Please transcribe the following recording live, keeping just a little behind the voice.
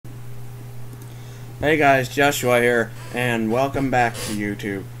Hey guys, Joshua here, and welcome back to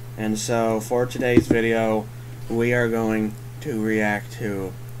YouTube. And so, for today's video, we are going to react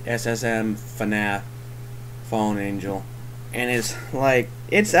to SSM FNAF Fallen Angel. And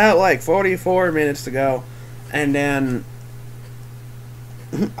it's out like 44 minutes to go. And then,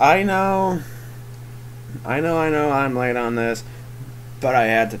 I know I'm late on this, but I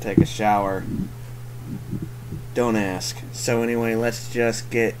had to take a shower. Don't ask. So anyway, let's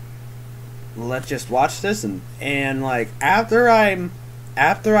just watch this and like after I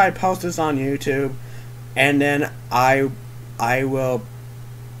post this on YouTube, and then I will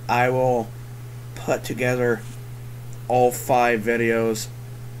put together all 5 videos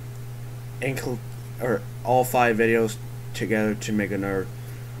all 5 videos together to make another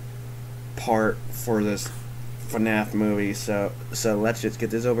part for this FNAF movie. So let's just get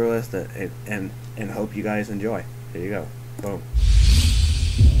this over with and hope you guys enjoy. Here you go. Boom.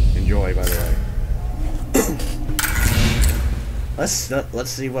 Enjoy, by the way. Let's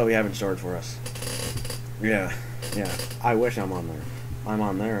see what we have in store for us. Yeah. I wish I'm on there. I'm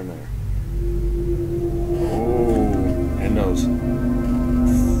on there and there. Oh, and those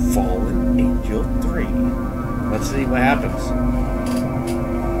Fallen Angel 3. Let's see what happens.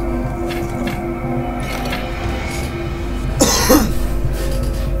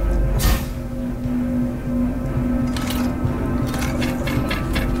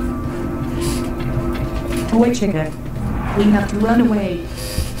 Toy chicken. We have to run away.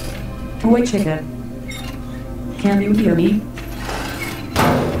 Toy chicken. Can you hear me?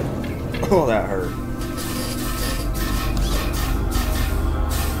 Oh, that hurt.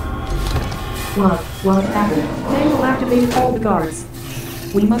 What happened? They will activate all the guards.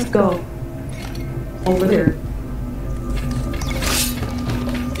 We must go. Over there.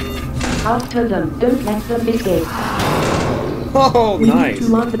 After them, don't let them escape. Oh, we nice. need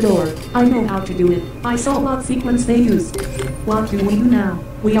to lock the door. I know how to do it. I saw what sequence they used. What do we do now?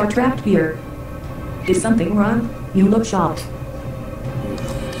 We are trapped here. Is something wrong? You look shocked.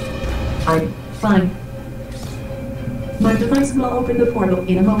 I'm fine. My device will open the portal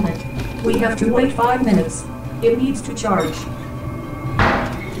in a moment. We have to wait 5 minutes. It needs to charge.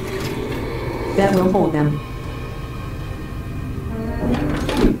 That will hold them.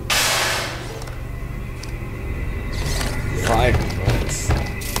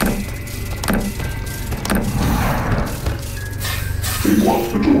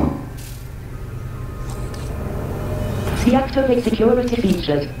 Lock the door. Deactivate security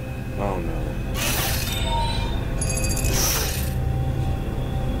features. Oh no.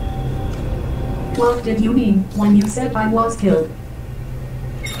 What did you mean when you said I was killed?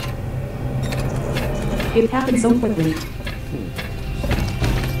 It happened so quickly.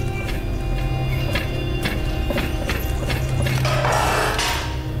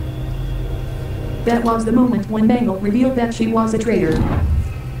 That was the moment when Bangle revealed that she was a traitor.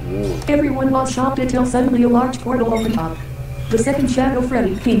 Everyone was shocked until suddenly a large portal opened up. The second Shadow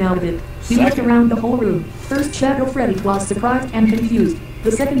Freddy came out of it. He looked around the whole room. First Shadow Freddy was surprised and confused.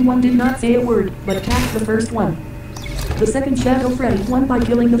 The second one did not say a word, but attacked the first one. The second Shadow Freddy won by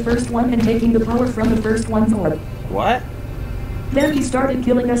killing the first one and taking the power from the first one's orb. What? Then he started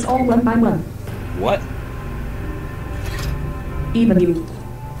killing us all one by one. What? Even you.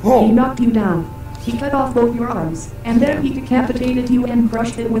 Oh. He knocked you down. He cut off both your arms, and then he decapitated you and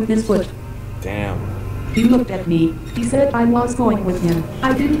crushed it with his foot. Damn. He looked at me. He said I was going with him.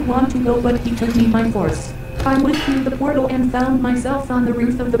 I didn't want to go, but he took me by force. I went through the portal and found myself on the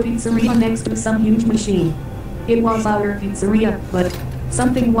roof of the pizzeria next to some huge machine. It was our pizzeria, but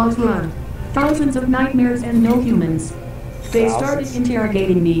something was wrong. Thousands of nightmares and no humans. They started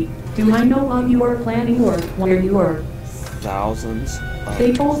interrogating me. Do I know what you are planning or where you are? Thousands.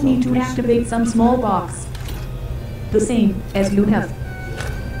 They told me to activate some small box. The same as you have.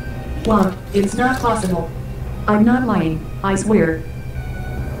 What? It's not possible. I'm not lying, I swear.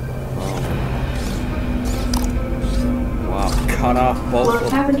 Wow, cut off both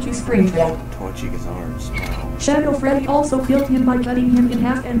What happened to Springtrap? Torchica's arms. Wow. Shadow Freddy also killed him by cutting him in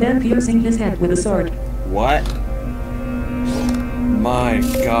half and then piercing his head with a sword. What? My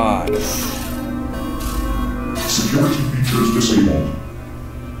God. Security features disabled.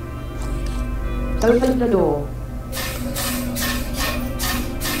 Open the door.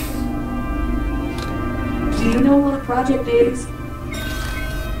 Do you know what project is?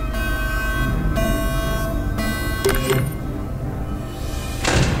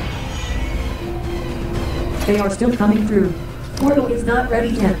 They are still coming through. Portal is not ready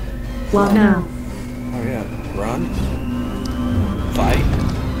yet. What now? Oh yeah, run. Fight.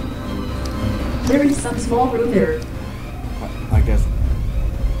 There is some small room there.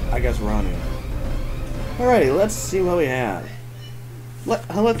 I guess running. Alrighty, let's see what we have.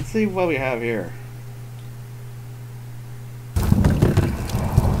 Let's see what we have here. Let's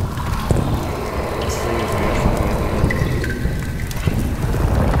see if we have something at the end.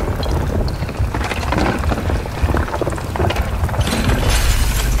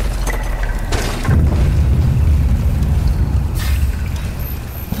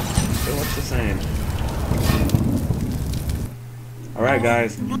 So what's the same? Alright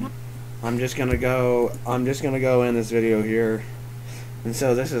guys. I'm just gonna go in this video here. And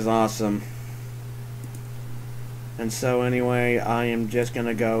so this is awesome. And so anyway, I am just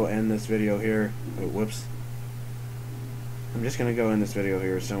gonna go end this video here. Oh, whoops. I'm just gonna go end this video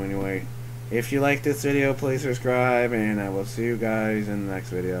here. So anyway, if you like this video, please subscribe, and I will see you guys in the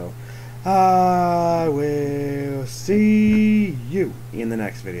next video. I will see you in the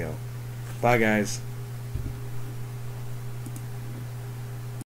next video. Bye guys.